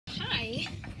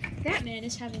That man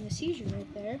is having a seizure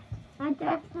right there. I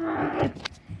can't breathe.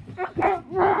 I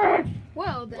can't breathe.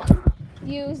 Well then,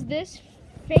 use this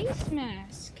face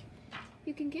mask.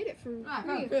 You can get it for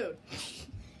free. Food.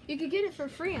 You can get it for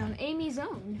free on Amy's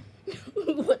Own.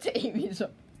 What's Amy's?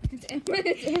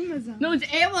 It's Amazon. No, it's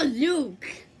Amazook.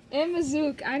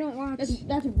 Amazook. I don't want. That's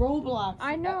Roblox.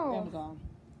 I know. Amazon.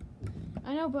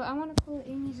 I know, but I want to call it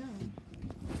Amy's Own.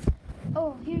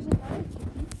 Oh, here's another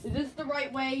kitten. Is this the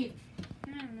right way? I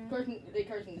don't know. Carson,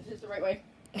 is this the right way?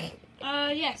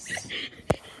 Yes.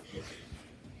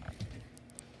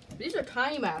 These are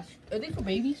tiny masks. Are they for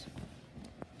babies?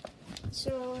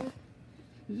 So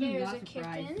This is there's not a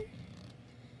surprise. kitten.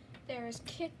 There's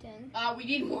kitten. We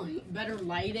need more better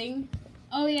lighting.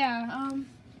 Oh yeah.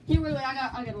 Here, wait, I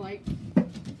got a light.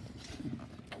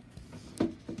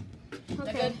 Is that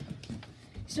Okay. good?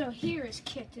 So here is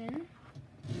kitten.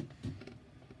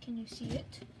 Can you see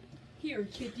it? Here,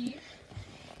 kitty.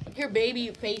 Here, baby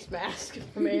face mask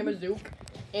from Amazook.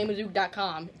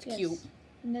 Amazook.com. It's Yes. cute.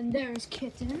 And then there's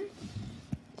kitten.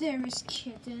 There is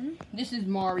kitten. This is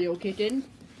Mario Kitten.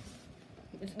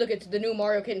 Look, it's the new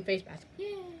Mario Kitten face mask. Yeah.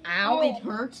 Ow, Oh. it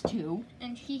hurts too.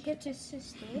 And he hit his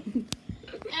sister.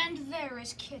 And there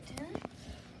is kitten.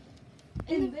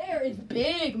 And there is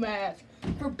big mask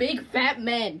for big fat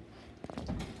men.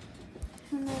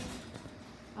 And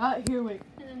then, Here, wait.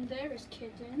 and then there is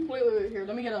kitten. Wait, here.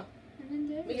 Let me get a And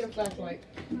then there is flashlight.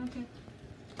 Okay.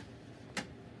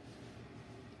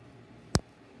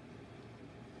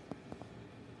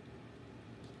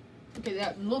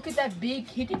 Okay, look at that big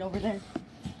kitten over there.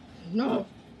 No.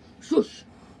 Shush.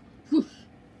 Shush.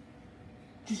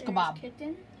 Just There's kebab.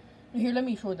 kitten. Here, let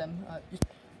me show them. Just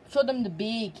show them the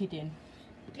big kitten.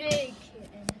 Big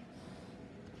kitten.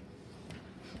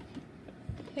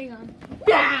 Hang on.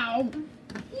 Meow.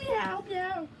 Meow,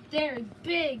 meow. There's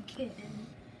big kitten.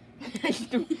 I just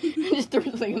threw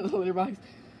this thing in the litter box.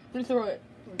 Just throw it.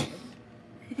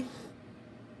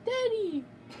 Daddy.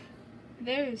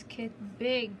 There's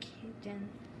big kitten.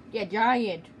 Yeah,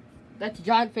 giant. That's a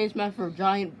giant face mask for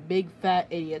giant, big, fat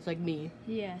idiots like me.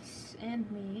 Yes, and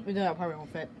me. Even though that probably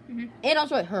won't fit. Mhm. And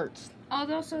also it hurts.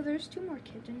 Also, there's 2 more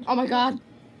kittens. Oh my god.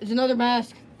 It's another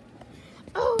mask.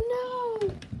 Oh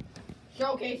no!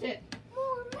 Showcase it.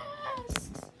 More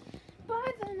masks!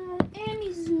 Buy them on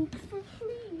Amazook for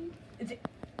free. Is it-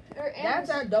 Or That's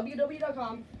Amazon. at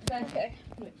www.com. Okay.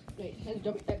 Wait, it says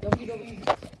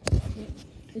www.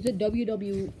 Is it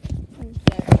www?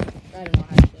 I don't know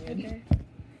how to say it. Okay.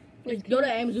 Just go to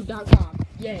Amazook.com.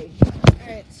 Yay.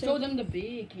 Alright, Show so them the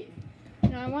big kitten.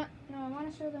 no, I want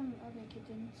to show them other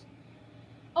kittens.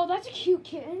 Oh, that's a cute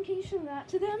kitten. Can you show that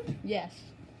to them? Yes.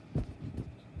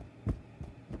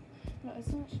 No, it's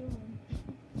not showing.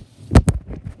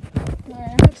 Alright,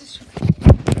 I have to show.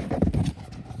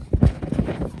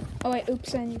 Oh wait,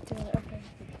 oops, I need to. Okay.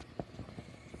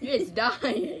 It's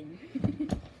dying.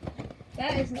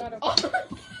 That is not a. Oh.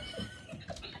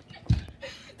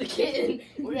 The kitten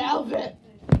with Alvin.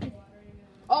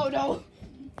 Oh no.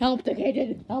 Help the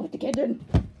kitten. Help the kitten.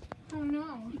 Oh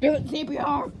no. Do it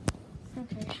CPR.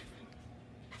 Okay.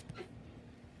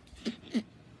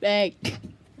 Hey. Okay.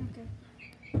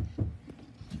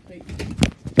 Wait.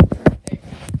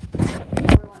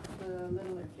 We want the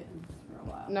littler kittens for a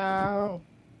while. No.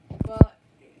 But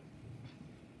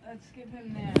let's give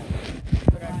him that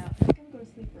for a Okay. while. He's gonna go to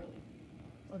sleep early.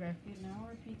 Okay. Get an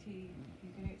hour PT.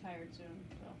 He's gonna get tired soon,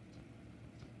 so.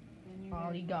 Then you're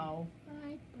Already go.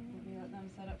 Bye. We'll be letting them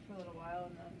set up for a little while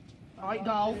and then Alright,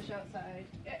 I'll go. finish outside.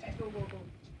 Go.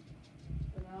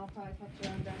 And then I'll probably pop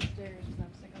down downstairs because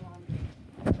I'm sick of laundry.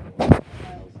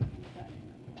 Piles in the dining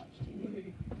room and watch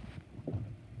TV.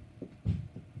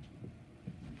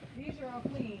 These are all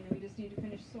clean and we just need to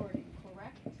finish sorting,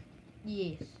 correct?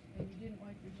 Yes. And you didn't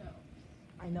wipe your shelves.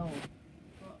 I know.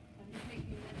 Well, I'm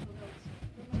taking mental notes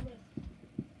from my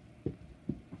list.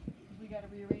 We gotta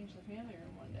rearrange the family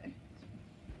room one day.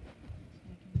 So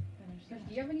I can finish Do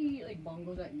that. you have any like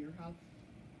bongos at your house?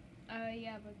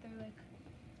 Yeah, but they're like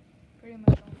pretty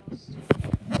much almost.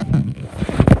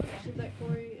 Should let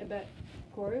Corey, I bet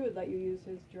Corey would let you use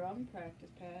his drum practice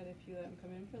pad if you let him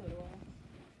come in for a little while.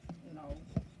 No.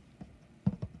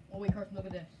 Oh wait, Carson, look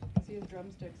at this. See his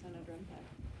drumsticks and a drum pad.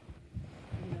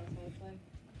 He knows how to play.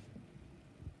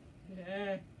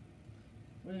 Yeah.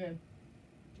 Look at him.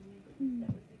 That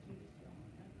was the cutest yawn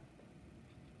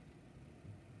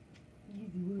ever.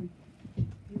 Easy word.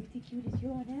 You were the cutest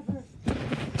yawn ever.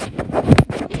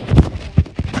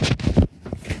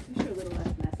 I'm sure a little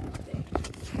less messy today.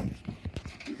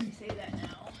 You say that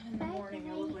now. In the morning,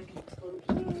 I look like an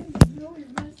explosion. Know your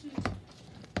message.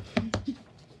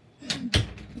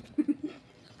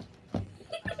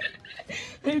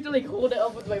 have to like hold it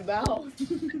up with my mouth.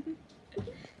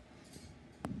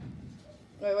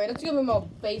 Wait, let's give him a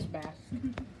face mask.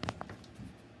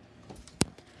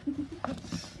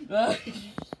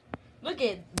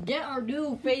 Get our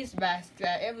new face masks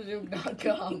at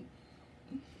Amazon.com.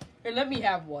 Here, let me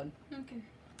have one. Okay.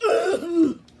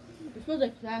 It smells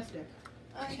like plastic.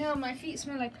 I know, my feet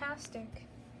smell like plastic.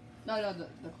 No, the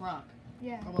crock.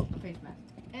 Yeah. Or well, the face mask.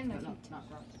 And my No, feet. not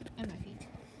crock. And my feet.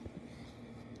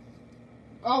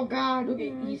 Oh God, look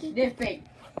at he's sniffing.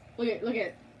 Look at look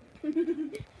at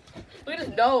his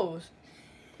nose.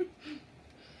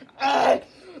 I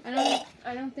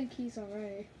don't think he's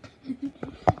alright.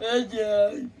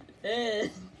 He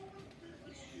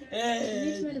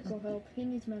needs medical help. He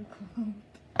needs medical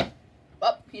help.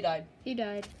 Oh, he died. He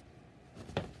died.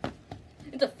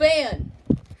 It's a fan.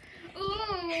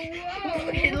 Oh,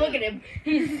 Look at him.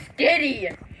 He's steady.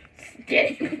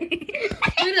 Steady.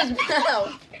 Look at his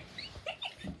mouth.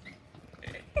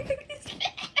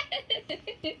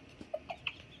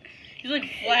 He's like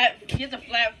flat. He has a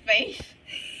flat face.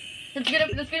 Let's get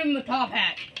him a top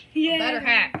hat. Yeah. A better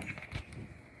hat.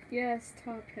 Yes,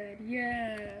 top head.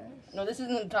 Yes. No, this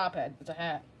isn't a top hat. It's a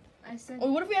hat. I said.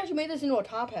 Oh, what if we actually made this into a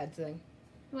top hat thing?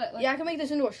 What? Yeah, I can make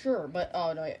this into a shirt, but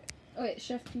oh no. Oh wait,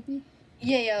 Chef Pee.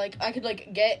 Yeah, like I could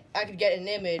get an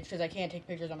image because I can't take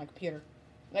pictures on my computer.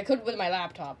 I could with my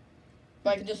laptop,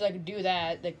 but I could just like do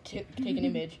that, like take an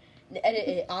image, and edit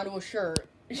it onto a shirt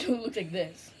so it looks like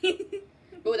this,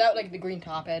 but without like the green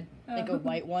top head, like a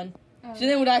white one. So then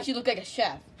it would actually look like a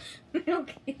chef.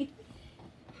 Okay.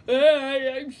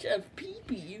 Hey, I'm Chef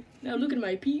Pee. Now look at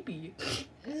my pee. This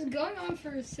is going on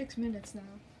for 6 minutes now.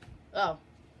 Oh,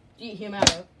 eat him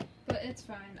out. But it's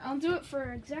fine. I'll do it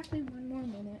for exactly 1 more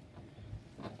minute.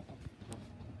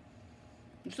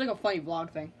 It's like a funny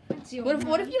vlog thing. That's your What if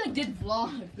man. you like did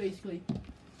vlog basically?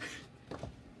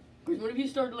 What if you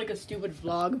started like a stupid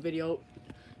vlog video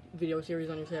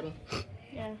series on your channel?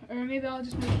 Yeah, or maybe I'll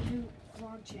just make a new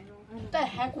vlog channel. I don't What the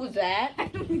heck was that? I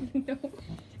don't even know.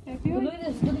 I feel Look like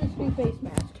at this new face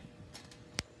mask.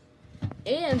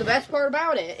 And the best part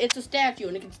about it, it's a statue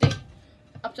and it can stay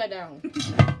upside down.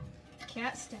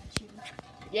 cat statue.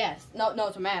 Yes. No,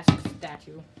 it's a mask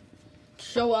statue.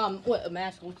 Show what a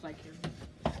mask looks like here.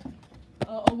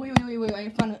 Oh wait! I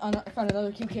found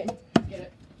another cute kitten. Get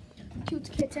it? Cute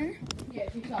kitten. Yeah,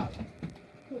 she's up.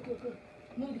 Look.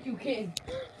 Another cute kitten.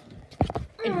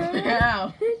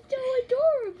 Aw, it's so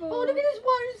adorable. Oh, look at this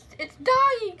one. It's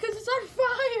dying because it's on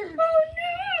fire. Oh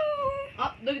no.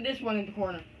 Oh, look at this one in the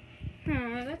corner.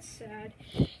 Oh, that's sad.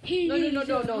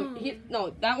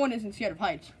 No. That one isn't scared of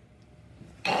heights.